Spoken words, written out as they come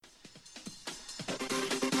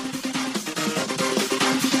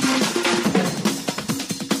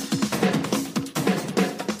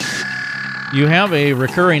You have a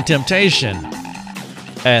recurring temptation,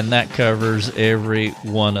 and that covers every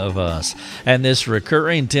one of us. And this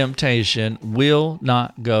recurring temptation will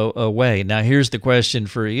not go away. Now, here's the question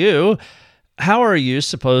for you. How are you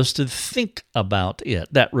supposed to think about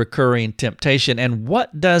it, that recurring temptation, and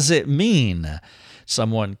what does it mean?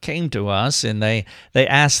 Someone came to us and they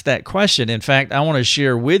asked that question. In fact, I want to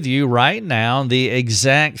share with you right now the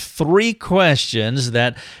exact 3 questions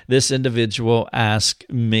that this individual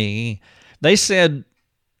asked me. They said,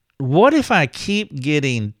 what if I keep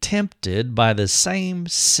getting tempted by the same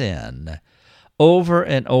sin over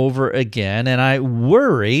and over again, and I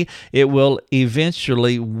worry it will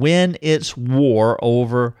eventually win its war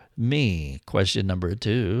over me? Question number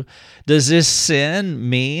 2, does this sin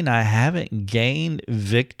mean I haven't gained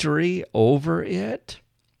victory over it?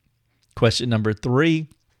 Question number 3,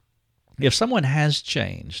 if someone has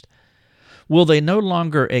changed, will they no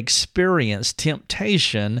longer experience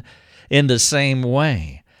temptation in the same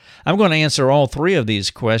way? I'm going to answer all 3 of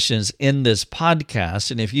these questions in this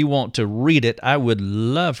podcast, and if you want to read it, I would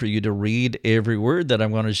love for you to read every word that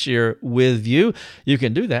I'm going to share with you. You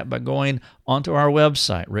can do that by going onto our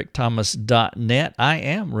website, rickthomas.net. I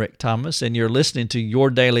am Rick Thomas, and you're listening to Your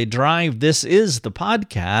Daily Drive. This is the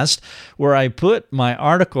podcast where I put my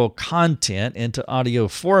article content into audio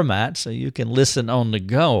format so you can listen on the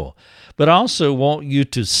go. But I also want you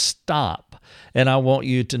to stop. And I want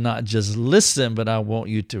you to not just listen, but I want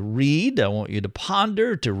you to read. I want you to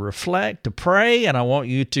ponder, to reflect, to pray, and I want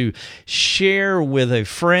you to share with a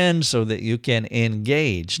friend so that you can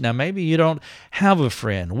engage. Now, maybe you don't have a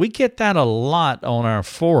friend. We get that a lot on our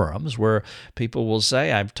forums where people will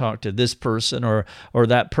say, I've talked to this person or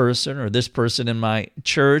that person or this person in my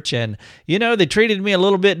church, and, they treated me a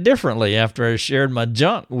little bit differently after I shared my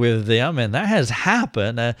junk with them, and that has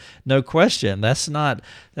happened, no question. That's not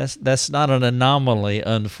an anomaly,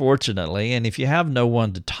 unfortunately. And if you have no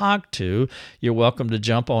one to talk to, you're welcome to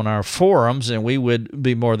jump on our forums, and we would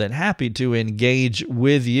be more than happy to engage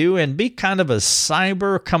with you and be kind of a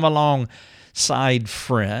cyber come-alongside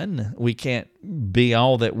friend. We can't be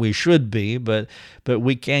all that we should be, but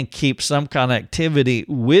we can keep some connectivity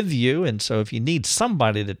with you. And so if you need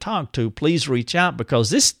somebody to talk to, please reach out,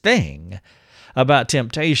 because this thing about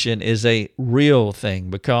temptation is a real thing,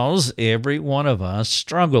 because every one of us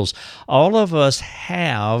struggles. All of us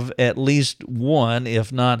have at least one,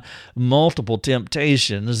 if not multiple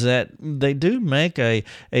temptations that they do make a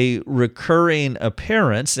recurring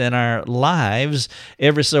appearance in our lives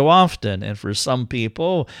every so often. And for some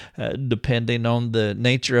people, depending on the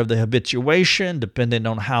nature of the habituation, depending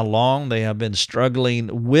on how long they have been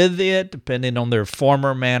struggling with it, depending on their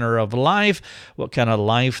former manner of life, what kind of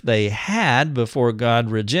life they had before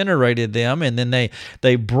God regenerated them, and then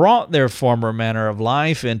they brought their former manner of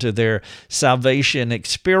life into their salvation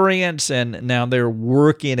experience, and now they're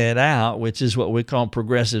working it out, which is what we call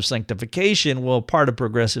progressive sanctification. Well, part of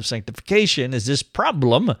progressive sanctification is this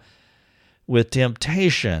problem with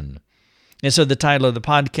temptation. And so the title of the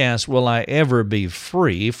podcast, Will I Ever Be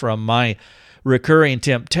Free from My Recurring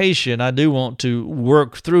Temptation? I do want to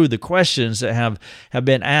work through the questions that have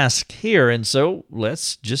been asked here, and so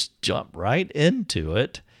let's just jump right into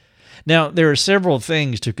it. Now, there are several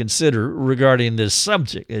things to consider regarding this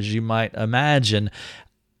subject, as you might imagine.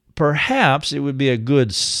 Perhaps it would be a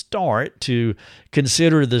good start to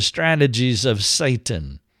consider the strategies of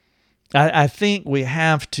Satan. I think we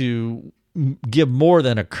have to give more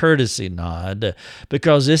than a courtesy nod,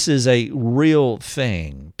 because this is a real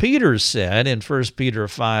thing. Peter said in 1 Peter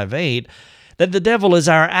 5:8 that the devil is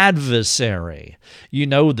our adversary. You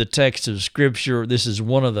know the text of Scripture. This is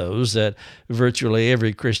one of those that virtually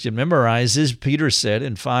every Christian memorizes. Peter said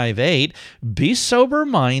in 5:8, be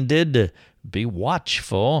sober-minded, be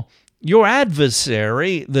watchful. Your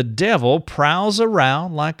adversary, the devil, prowls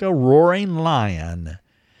around like a roaring lion,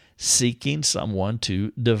 seeking someone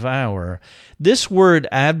to devour. This word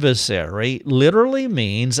adversary literally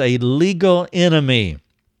means a legal enemy.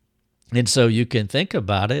 And so you can think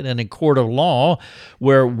about it in a court of law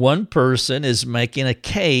where one person is making a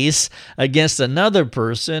case against another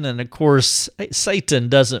person. And of course, Satan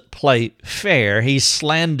doesn't play fair. He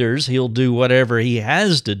slanders. He'll do whatever he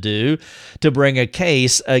has to do to bring a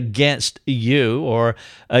case against you or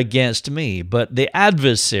against me. But the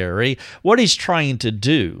adversary, what he's trying to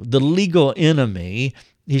do, the legal enemy,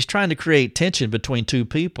 he's trying to create tension between two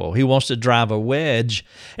people. He wants to drive a wedge.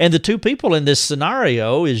 And the two people in this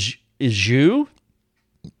scenario is you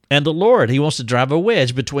and the Lord. He wants to drive a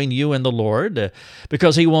wedge between you and the Lord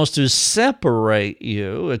because he wants to separate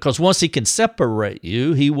you. Because once he can separate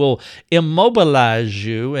you, he will immobilize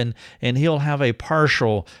you, and he'll have a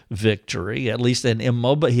partial victory. At least an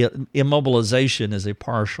immobilization is a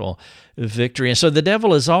partial victory. And so the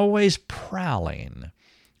devil is always prowling,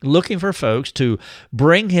 looking for folks to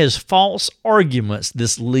bring his false arguments,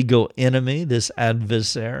 this legal enemy, this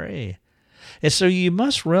adversary. And so you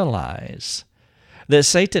must realize that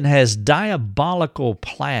Satan has diabolical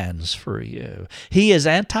plans for you. He is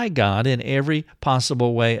anti-God in every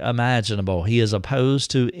possible way imaginable. He is opposed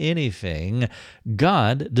to anything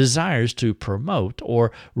God desires to promote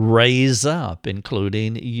or raise up,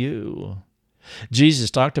 including you.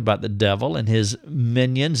 Jesus talked about the devil and his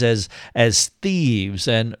minions as thieves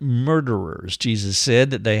and murderers. Jesus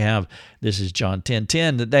said that they have, this is John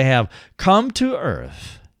 10:10, that they have come to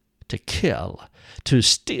earth to kill, to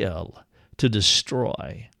steal, to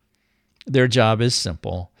destroy. Their job is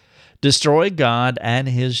simple: destroy God and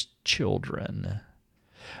his children.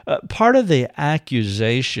 Part of the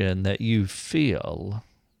accusation that you feel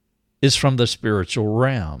is from the spiritual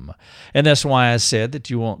realm. And that's why I said that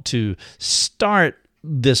you want to start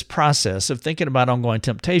this process of thinking about ongoing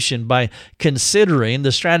temptation by considering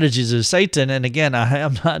the strategies of Satan. And again, I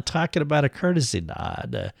am not talking about a courtesy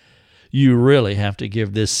nod. You really have to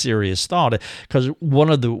give this serious thought, because one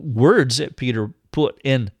of the words that Peter put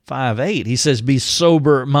in 5:8, he says, be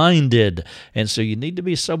sober-minded. And so you need to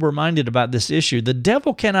be sober-minded about this issue. The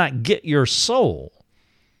devil cannot get your soul,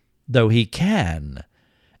 though he can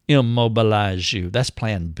immobilize you. That's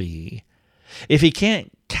plan B. If he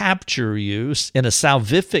can't capture you in a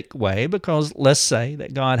salvific way, because let's say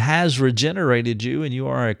that God has regenerated you and you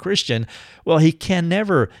are a Christian, well, he can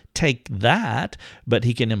never take that, but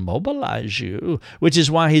he can immobilize you, which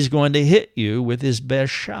is why he's going to hit you with his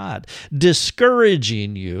best shot.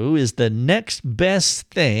 Discouraging you is the next best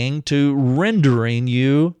thing to rendering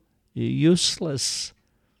you useless.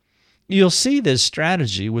 You'll see this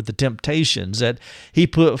strategy with the temptations that he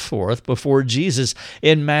put forth before Jesus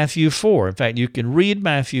in Matthew 4. In fact, you can read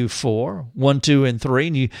Matthew 4, 1, 2, and 3,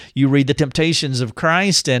 and you read the temptations of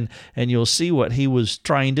Christ, and you'll see what he was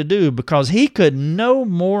trying to do, because he could no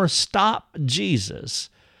more stop Jesus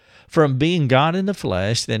from being God in the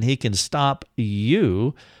flesh than he can stop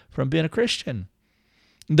you from being a Christian.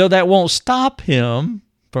 Though that won't stop him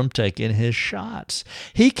from taking his shots.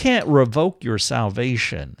 He can't revoke your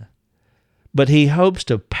salvation, but he hopes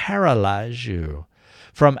to paralyze you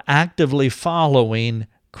from actively following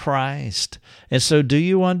Christ. And so do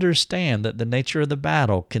you understand that the nature of the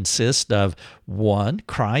battle consists of, 1,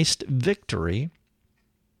 Christ's victory,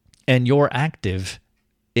 and your active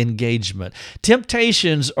engagement?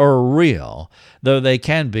 Temptations are real, though they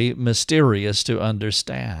can be mysterious to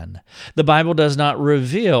understand. The Bible does not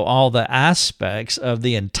reveal all the aspects of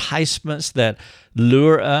the enticements that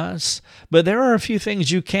lure us, but there are a few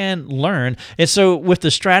things you can learn. And so with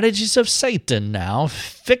the strategies of Satan now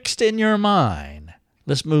fixed in your mind,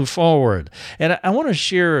 let's move forward. And I want to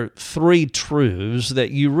share 3 truths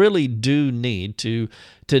that you really do need to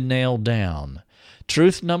nail down.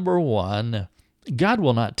 Truth number 1, God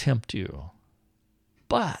will not tempt you,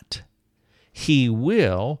 but he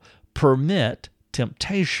will permit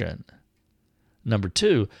temptation. Number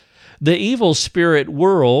 2, the evil spirit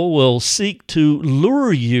world will seek to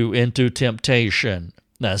lure you into temptation.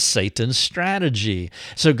 That's Satan's strategy.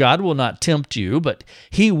 So God will not tempt you, but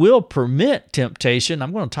he will permit temptation.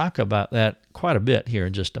 I'm going to talk about that quite a bit here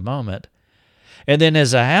in just a moment. And then,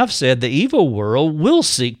 as I have said, the evil world will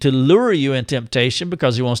seek to lure you in temptation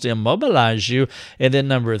because he wants to immobilize you. And then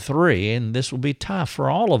number 3, and this will be tough for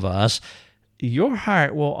all of us, your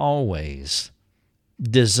heart will always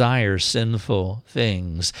desire sinful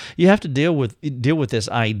things. You have to deal with this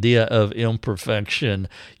idea of imperfection.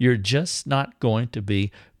 You're just not going to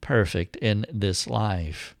be perfect in this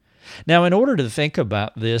life. Now, in order to think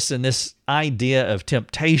about this and this idea of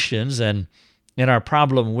temptations and our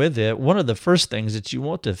problem with it, one of the first things that you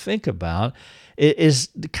want to think about is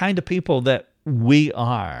the kind of people that we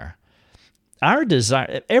are. Our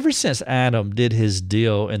desire, ever since Adam did his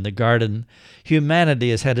deal in the garden,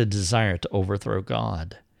 humanity has had a desire to overthrow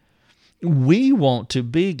God. We want to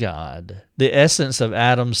be God. The essence of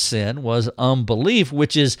Adam's sin was unbelief,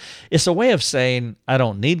 which is, it's a way of saying, I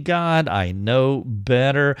don't need God, I know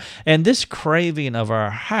better. And this craving of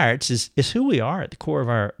our hearts is who we are at the core of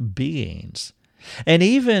our beings. And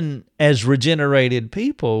even as regenerated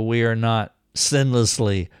people, we are not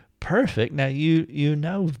sinlessly perfect. Now, you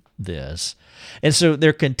know this. And so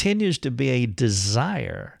there continues to be a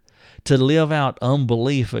desire to live out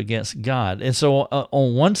unbelief against God. And so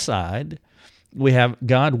on one side, we have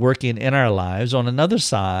God working in our lives. On another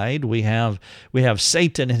side, we have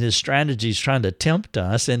Satan and his strategies trying to tempt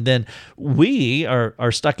us, and then we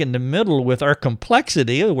are stuck in the middle with our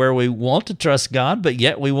complexity where we want to trust God, but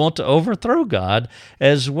yet we want to overthrow God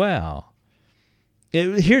as well.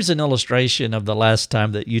 Here's an illustration of the last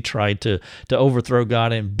time that you tried to overthrow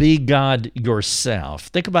God and be God yourself.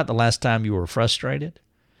 Think about the last time you were frustrated,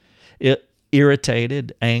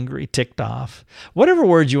 irritated, angry, ticked off, whatever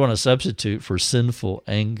word you want to substitute for sinful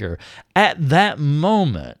anger. At that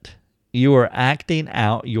moment, you are acting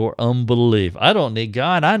out your unbelief. I don't need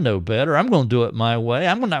God. I know better. I'm going to do it my way.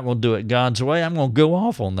 I'm not going to do it God's way. I'm going to go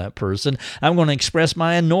off on that person. I'm going to express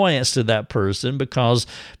my annoyance to that person because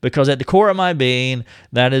at the core of my being,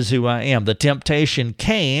 that is who I am. The temptation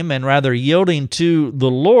came, and rather yielding to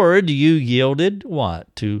the Lord, you yielded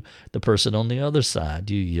what? To the person on the other side.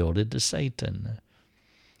 You yielded to Satan.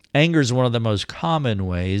 Anger is one of the most common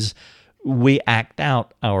ways we act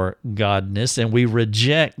out our godness and we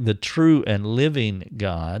reject the true and living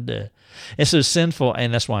God. And so sinful,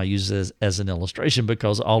 and that's why I use this as an illustration,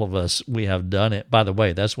 because all of us, we have done it. By the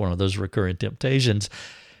way, that's one of those recurring temptations.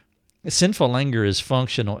 Sinful anger is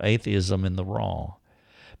functional atheism in the raw,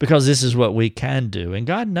 because this is what we can do. And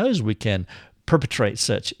God knows we can perpetrate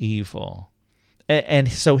such evil.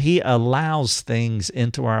 And so he allows things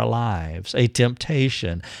into our lives, a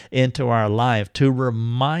temptation into our life to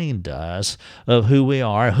remind us of who we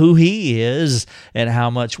are, who he is, and how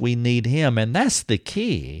much we need him. And that's the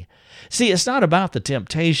key. See, it's not about the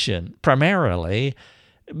temptation primarily,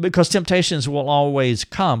 because temptations will always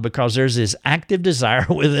come, because there's this active desire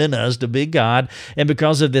within us to be God. And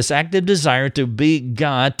because of this active desire to be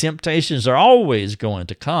God, temptations are always going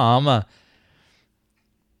to come.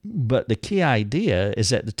 But the key idea is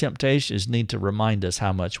that the temptations need to remind us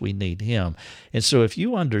how much we need him. And so if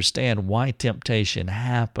you understand why temptation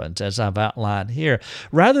happens, as I've outlined here,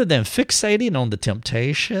 rather than fixating on the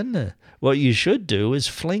temptation, what you should do is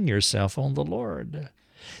fling yourself on the Lord.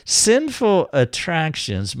 Sinful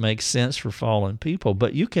attractions make sense for fallen people,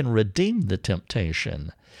 but you can redeem the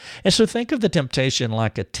temptation. And so think of the temptation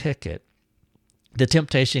like a ticket. The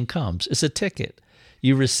temptation comes. It's a ticket.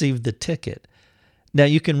 You receive the ticket. Now,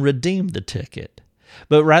 you can redeem the ticket,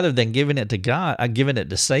 but rather than giving it to God, giving it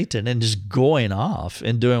to Satan and just going off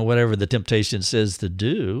and doing whatever the temptation says to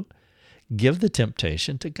do, give the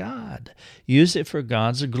temptation to God. Use it for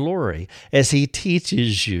God's glory as he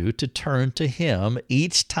teaches you to turn to him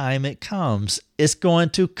each time it comes. It's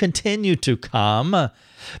going to continue to come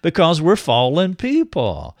because we're fallen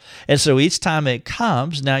people. And so each time it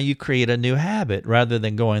comes, now you create a new habit. Rather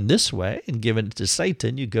than going this way and giving it to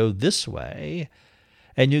Satan, you go this way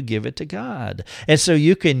and you give it to God. And so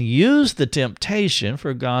you can use the temptation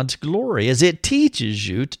for God's glory as it teaches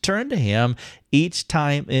you to turn to him each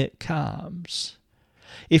time it comes.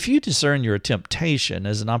 If you discern your temptation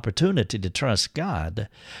as an opportunity to trust God,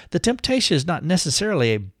 the temptation is not necessarily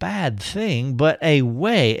a bad thing, but a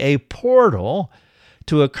way, a portal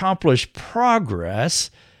to accomplish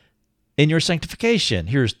progress in your sanctification.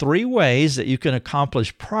 Here's 3 ways that you can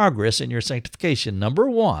accomplish progress in your sanctification. Number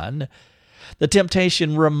 1, the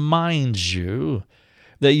temptation reminds you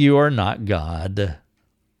that you are not God.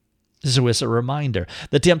 So it's a reminder.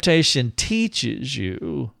 The temptation teaches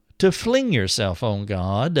you to fling yourself on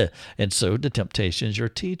God, and so the temptation is your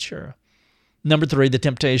teacher. Number 3, the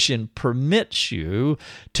temptation permits you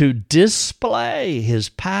to display his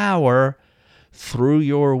power through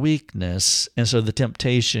your weakness, and so the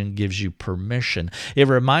temptation gives you permission. It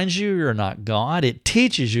reminds you you're not God. It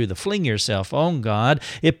teaches you to fling yourself on God.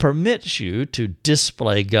 It permits you to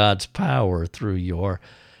display God's power through your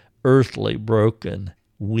earthly broken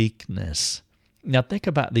weakness. Now think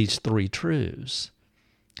about these 3 truths.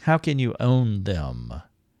 How can you own them?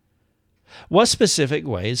 What specific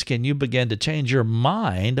ways can you begin to change your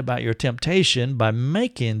mind about your temptation by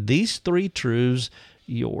making these 3 truths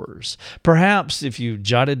yours? Perhaps if you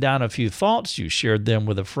jotted down a few thoughts, you shared them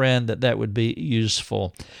with a friend, that would be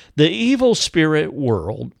useful. The evil spirit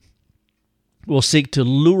world will seek to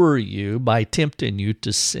lure you by tempting you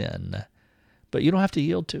to sin, but you don't have to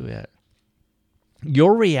yield to it.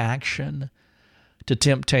 Your reaction to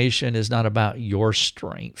temptation is not about your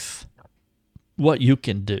strength, what you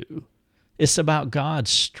can do. It's about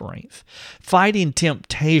God's strength. Fighting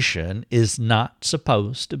temptation is not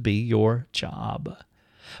supposed to be your job.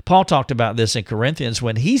 Paul talked about this in Corinthians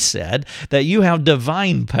when he said that you have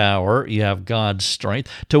divine power, you have God's strength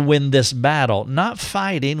to win this battle, not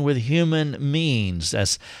fighting with human means.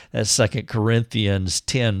 That's 2 Corinthians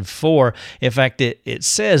 10:4. In fact, it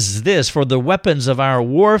says this, "For the weapons of our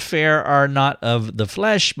warfare are not of the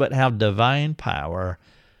flesh, but have divine power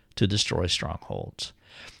to destroy strongholds.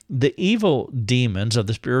 The evil demons of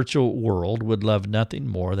the spiritual world would love nothing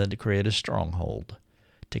more than to create a stronghold,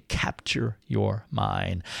 to capture your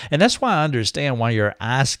mind. And that's why I understand why you're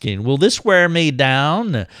asking, will this wear me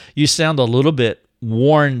down? You sound a little bit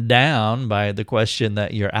worn down by the question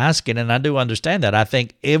that you're asking, and I do understand that. I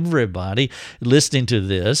think everybody listening to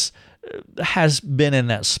this has been in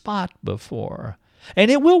that spot before.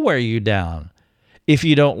 And it will wear you down if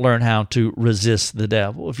you don't learn how to resist the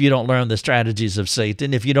devil, if you don't learn the strategies of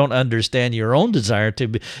Satan, if you don't understand your own desire to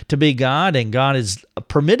be God, and God is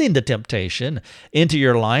permitting the temptation into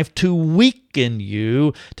your life to weaken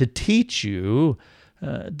you, to teach you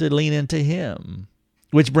to lean into Him.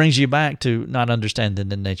 Which brings you back to not understanding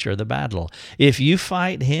the nature of the battle. If you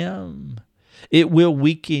fight Him, it will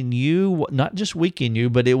weaken you, not just weaken you,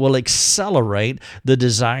 but it will accelerate the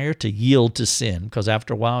desire to yield to sin, because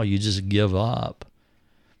after a while you just give up.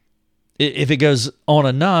 If it goes on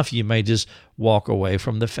enough, you may just walk away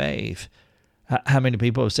from the faith. How many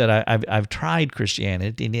people have said, I've tried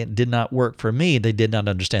Christianity and it did not work for me? They did not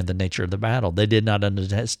understand the nature of the battle. They did not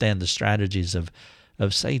understand the strategies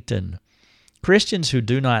of Satan. Christians who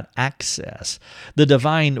do not access the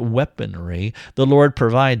divine weaponry the Lord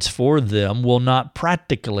provides for them will not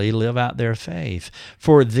practically live out their faith.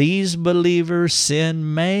 For these believers,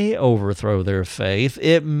 sin may overthrow their faith.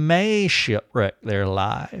 It may shipwreck their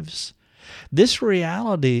lives. This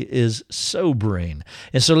reality is sobering.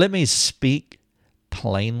 And so let me speak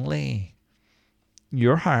plainly.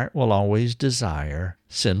 Your heart will always desire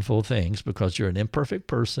sinful things because you're an imperfect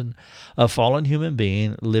person, a fallen human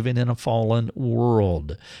being living in a fallen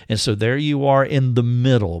world. And so there you are in the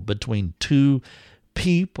middle between two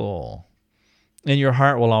people. And your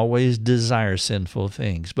heart will always desire sinful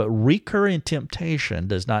things. But recurring temptation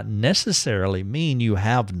does not necessarily mean you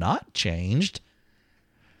have not changed.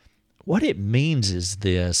 What it means is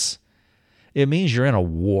this. It means you're in a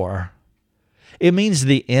war. It means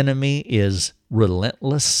the enemy is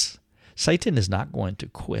relentless. Satan is not going to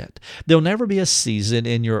quit. There'll never be a season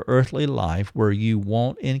in your earthly life where you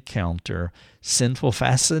won't encounter sinful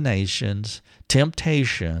fascinations,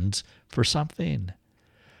 temptations for something.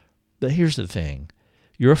 But here's the thing.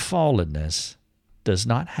 Your fallenness does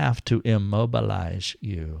not have to immobilize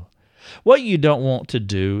you. What you don't want to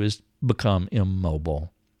do is become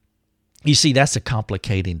immobile. You see, that's a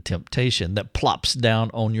complicating temptation that plops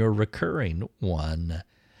down on your recurring one.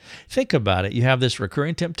 Think about it. You have this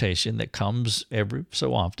recurring temptation that comes every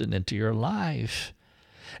so often into your life.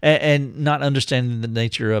 And not understanding the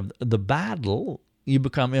nature of the battle, you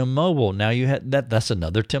become immobile. Now that's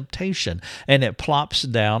another temptation. And it plops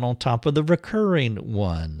down on top of the recurring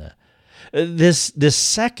one. This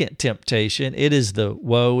second temptation, it is the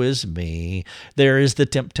woe is me. There is the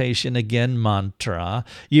temptation again mantra.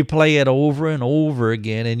 You play it over and over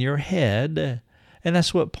again in your head. And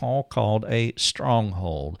that's what Paul called a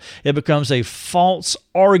stronghold. It becomes a false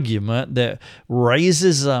argument that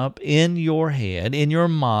raises up in your head, in your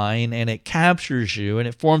mind, and it captures you, and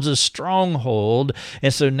it forms a stronghold.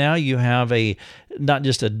 And so now you have not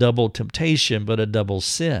just a double temptation, but a double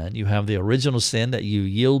sin. You have the original sin that you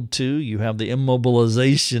yield to. You have the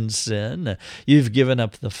immobilization sin. You've given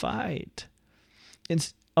up the fight.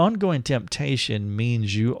 It's ongoing temptation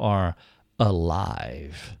means you are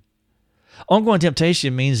alive. Ongoing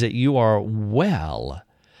temptation means that you are well.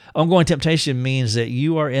 Ongoing temptation means that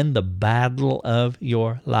you are in the battle of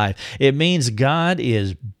your life. It means God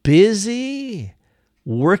is busy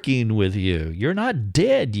working with you. You're not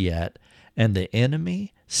dead yet, and the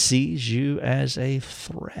enemy sees you as a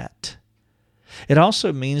threat. It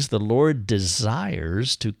also means the Lord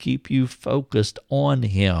desires to keep you focused on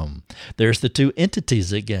Him. There's the two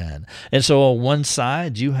entities again. And so on one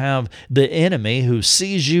side, you have the enemy who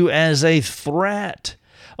sees you as a threat.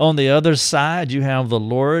 On the other side, you have the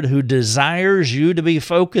Lord who desires you to be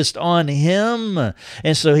focused on Him.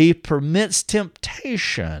 And so He permits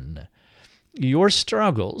temptation. Your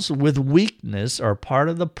struggles with weakness are part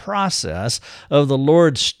of the process of the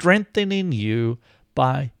Lord strengthening you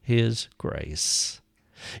by His grace.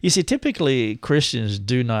 You see, typically Christians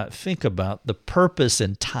do not think about the purpose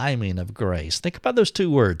and timing of grace. Think about those two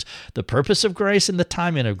words, the purpose of grace and the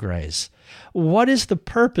timing of grace. What is the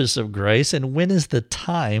purpose of grace, and when is the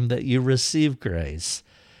time that you receive grace?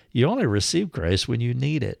 You only receive grace when you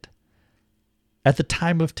need it, at the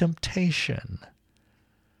time of temptation.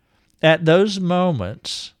 At those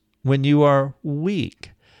moments when you are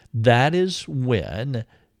weak, that is when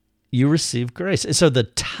you receive grace. And so the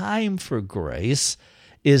time for grace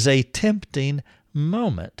is a tempting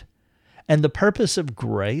moment. And the purpose of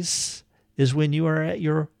grace is when you are at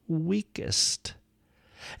your weakest.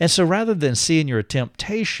 And so rather than seeing your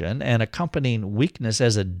temptation and accompanying weakness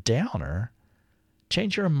as a downer,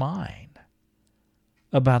 change your mind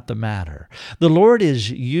about the matter. The Lord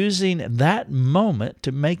is using that moment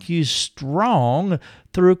to make you strong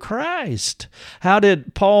through Christ. How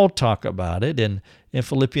did Paul talk about it in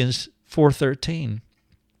Philippians 4:13?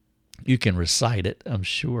 You can recite it, I'm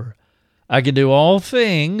sure. I can do all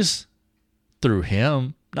things through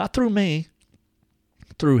him, not through me,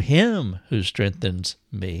 through him who strengthens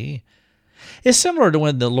me. It's similar to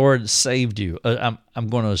when the Lord saved you. I'm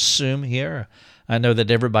going to assume here, I know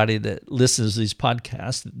that everybody that listens to these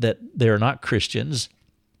podcasts, that they're not Christians,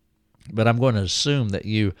 but I'm going to assume that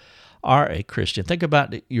you are a Christian. Think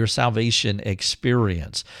about your salvation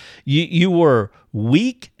experience. You were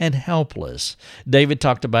weak and helpless. David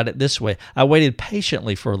talked about it this way: I waited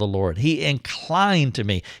patiently for the Lord. He inclined to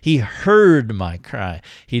me. He heard my cry.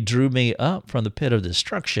 He drew me up from the pit of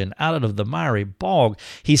destruction, out of the miry bog.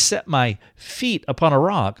 He set my feet upon a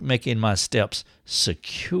rock, making my steps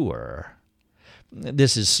secure.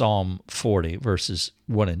 This is Psalm 40, verses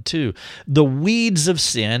 1 and 2. The weeds of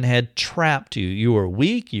sin had trapped you. You were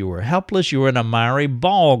weak, you were helpless, you were in a miry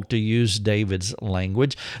bog, to use David's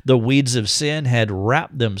language. The weeds of sin had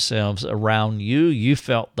wrapped themselves around you. You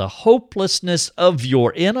felt the hopelessness of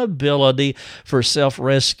your inability for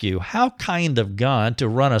self-rescue. How kind of God to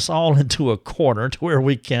run us all into a corner to where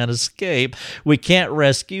we can't escape. We can't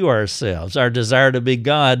rescue ourselves. Our desire to be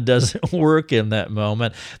God doesn't work in that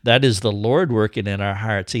moment. That is the Lord working in our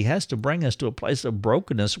hearts. He has to bring us to a place of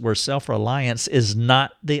brokenness where self-reliance is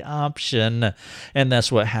not the option. And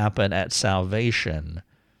that's what happened at salvation.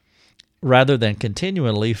 Rather than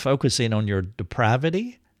continually focusing on your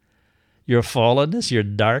depravity, your fallenness, your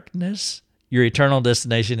darkness, your eternal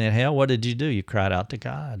destination in hell, what did you do? You cried out to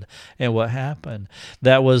God. And what happened?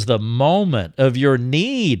 That was the moment of your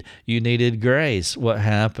need. You needed grace. What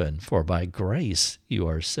happened? For by grace you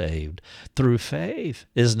are saved. Through faith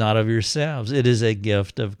is not of yourselves. It is a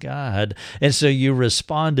gift of God. And so you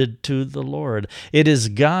responded to the Lord. It is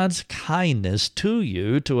God's kindness to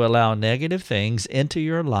you to allow negative things into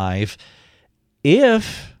your life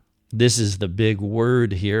if, this is the big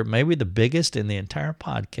word here, maybe the biggest in the entire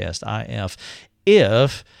podcast,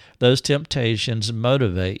 if those temptations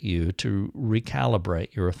motivate you to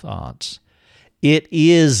recalibrate your thoughts. It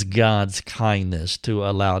is God's kindness to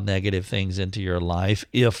allow negative things into your life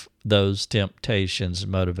if those temptations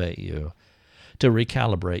motivate you to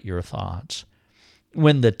recalibrate your thoughts.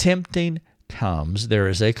 When the tempting comes, there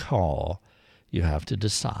is a call. You have to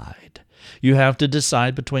decide. You have to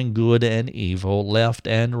decide between good and evil, left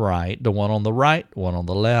and right, the one on the right, one on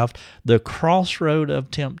the left. The crossroad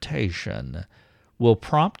of temptation will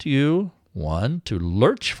prompt you, 1, to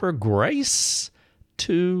lurch for grace,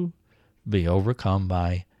 2, be overcome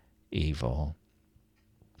by evil.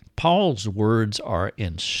 Paul's words are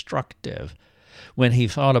instructive when he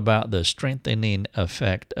thought about the strengthening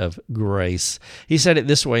effect of grace. He said it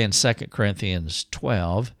this way in 2 Corinthians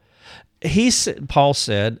 12. Paul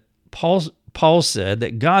said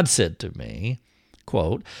that God said to me,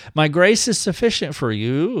 quote, "My grace is sufficient for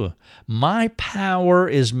you. My power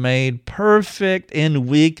is made perfect in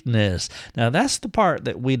weakness." Now, that's the part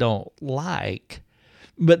that we don't like.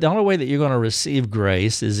 But the only way that you're going to receive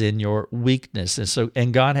grace is in your weakness.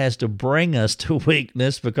 And God has to bring us to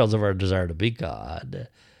weakness because of our desire to be God.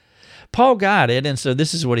 Paul got it, and so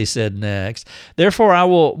this is what he said next. "Therefore I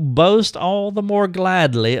will boast all the more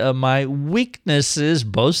gladly of my weaknesses,"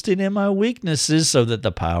 boasting in my weaknesses, "so that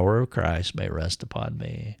the power of Christ may rest upon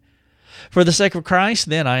me. For the sake of Christ,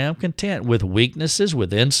 then, I am content with weaknesses,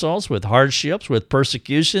 with insults, with hardships, with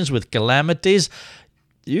persecutions, with calamities."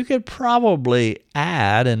 You could probably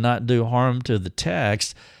add, and not do harm to the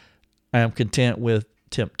text, "I am content with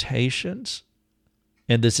temptations."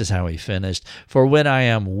 And this is how he finished. "For when I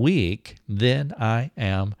am weak, then I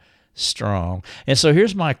am strong." And so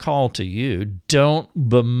here's my call to you. Don't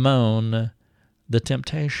bemoan the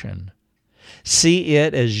temptation. See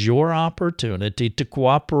it as your opportunity to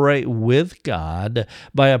cooperate with God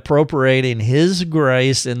by appropriating His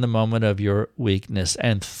grace in the moment of your weakness.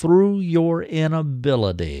 And through your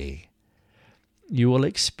inability, you will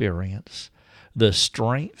experience the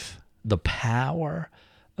strength, the power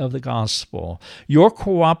of the gospel. Your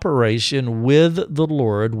cooperation with the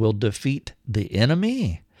Lord will defeat the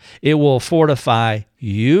enemy. It will fortify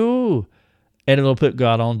you, and it will put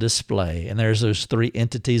God on display. And there's those three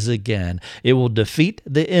entities again. It will defeat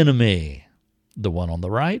the enemy, the one on the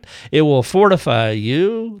right. It will fortify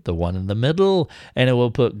you, the one in the middle, and it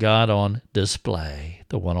will put God on display,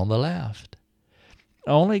 the one on the left.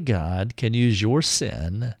 Only God can use your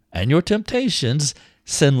sin and your temptations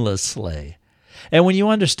sinlessly. And when you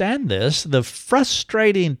understand this, the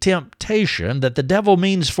frustrating temptation that the devil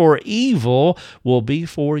means for evil will be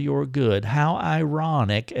for your good. How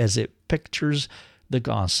ironic as it pictures the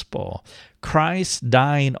gospel. Christ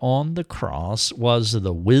dying on the cross was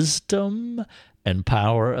the wisdom and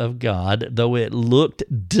power of God, though it looked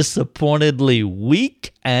disappointingly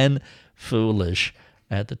weak and foolish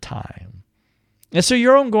at the time. And so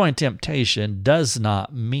your ongoing temptation does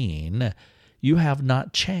not mean you have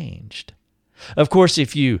not changed. Of course,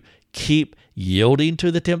 if you keep yielding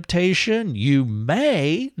to the temptation, you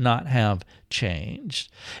may not have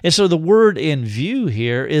changed. And so the word in view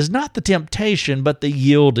here is not the temptation, but the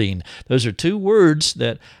yielding. Those are two words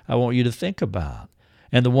that I want you to think about.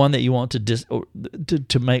 And the one that you want to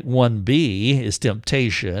make 1B is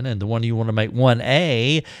temptation, and the one you want to make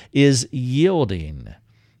 1A is yielding.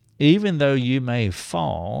 Even though you may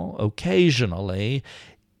fall occasionally,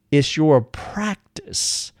 it's your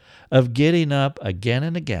practice of getting up again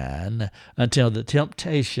and again until the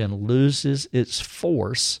temptation loses its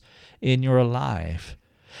force in your life.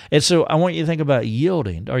 And so I want you to think about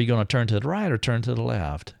yielding. Are you going to turn to the right or turn to the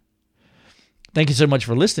left? Thank you so much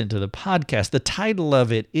for listening to the podcast. The title of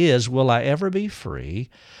it is, Will I Ever Be Free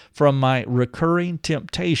from My Recurring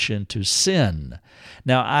Temptation to Sin?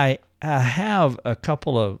 Now, I have a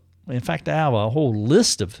whole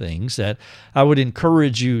list of things that I would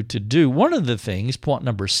encourage you to do. One of the things, point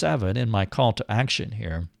number 7 in my call to action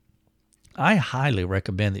here, I highly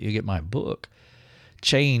recommend that you get my book,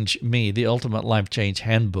 Change Me, The Ultimate Life Change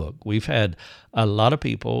Handbook. We've had a lot of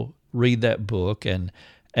people read that book, and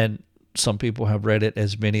some people have read it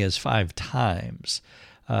as many as 5 times.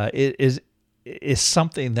 It is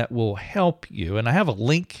something that will help you. And I have a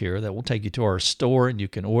link here that will take you to our store, and you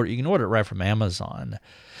can order it right from Amazon.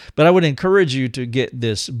 But I would encourage you to get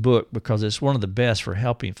this book because it's one of the best for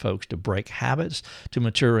helping folks to break habits, to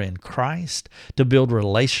mature in Christ, to build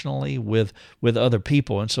relationally with other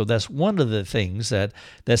people. And so that's one of the things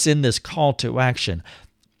that's in this call to action.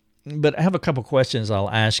 But I have a couple questions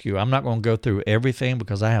I'll ask you. I'm not going to go through everything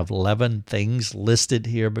because I have 11 things listed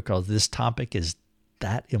here because this topic is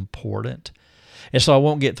that important. And so I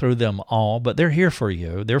won't get through them all, but they're here for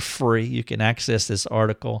you. They're free. You can access this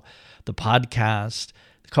article, the podcast,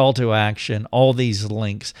 the call to action, all these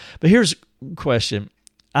links. But here's a question.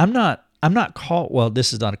 This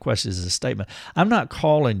is not a question, this is a statement. I'm not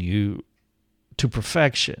calling you to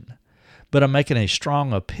perfection, but I'm making a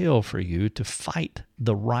strong appeal for you to fight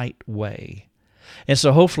the right way. And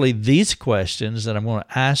so hopefully these questions that I'm going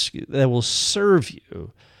to ask you, that will serve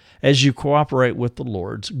you as you cooperate with the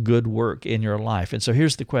Lord's good work in your life. And so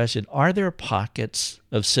here's the question. Are there pockets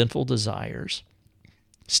of sinful desires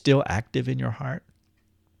still active in your heart?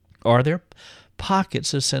 Are there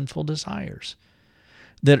pockets of sinful desires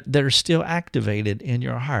that are still activated in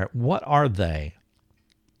your heart? What are they?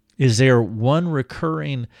 Is there a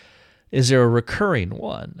recurring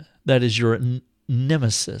one that is your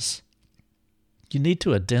nemesis? You need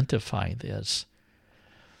to identify this.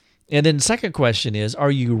 And then the second question is,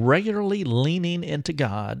 are you regularly leaning into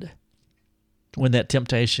God when that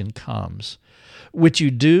temptation comes? Which you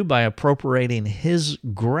do by appropriating His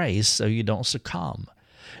grace so you don't succumb.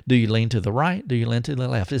 Do you lean to the right? Do you lean to the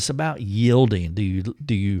left? It's about yielding.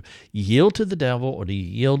 Do you yield to the devil or do you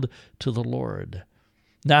yield to the Lord?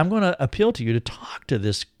 Now I'm going to appeal to you to talk through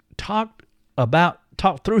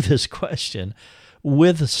this question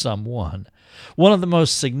with someone. One of the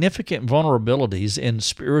most significant vulnerabilities in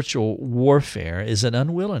spiritual warfare is an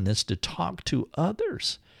unwillingness to talk to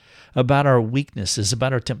others about our weaknesses,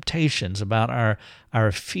 about our temptations, about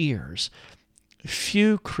our fears.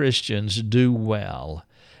 Few Christians do well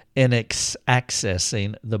in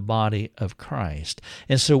accessing the body of Christ.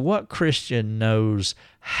 And so what Christian knows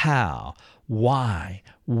how, why,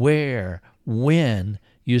 where, when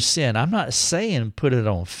you sin? I'm not saying put it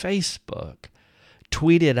on Facebook,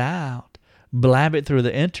 tweet it out, blab it through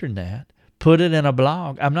the internet, put it in a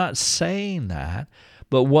blog. I'm not saying that,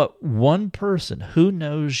 but what one person who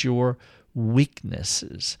knows your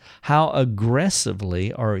weaknesses, how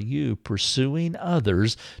aggressively are you pursuing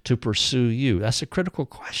others to pursue you? That's a critical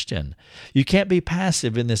question. You can't be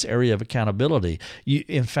passive in this area of accountability.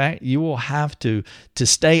 In fact, you will have to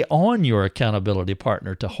stay on your accountability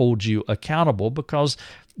partner to hold you accountable because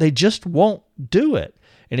they just won't do it.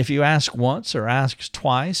 And if you ask once or ask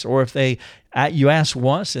twice, or if you ask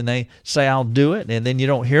once and they say, I'll do it, and then you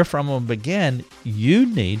don't hear from them again, you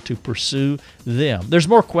need to pursue them. There's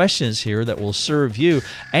more questions here that will serve you,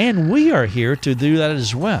 and we are here to do that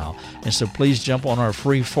as well. And so please jump on our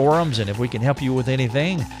free forums, and if we can help you with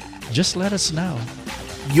anything, just let us know.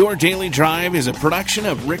 Your Daily Drive is a production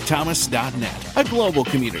of rickthomas.net, a global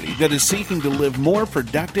community that is seeking to live more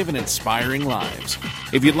productive and inspiring lives.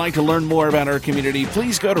 If you'd like to learn more about our community,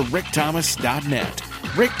 please go to rickthomas.net.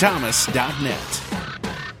 rickthomas.net.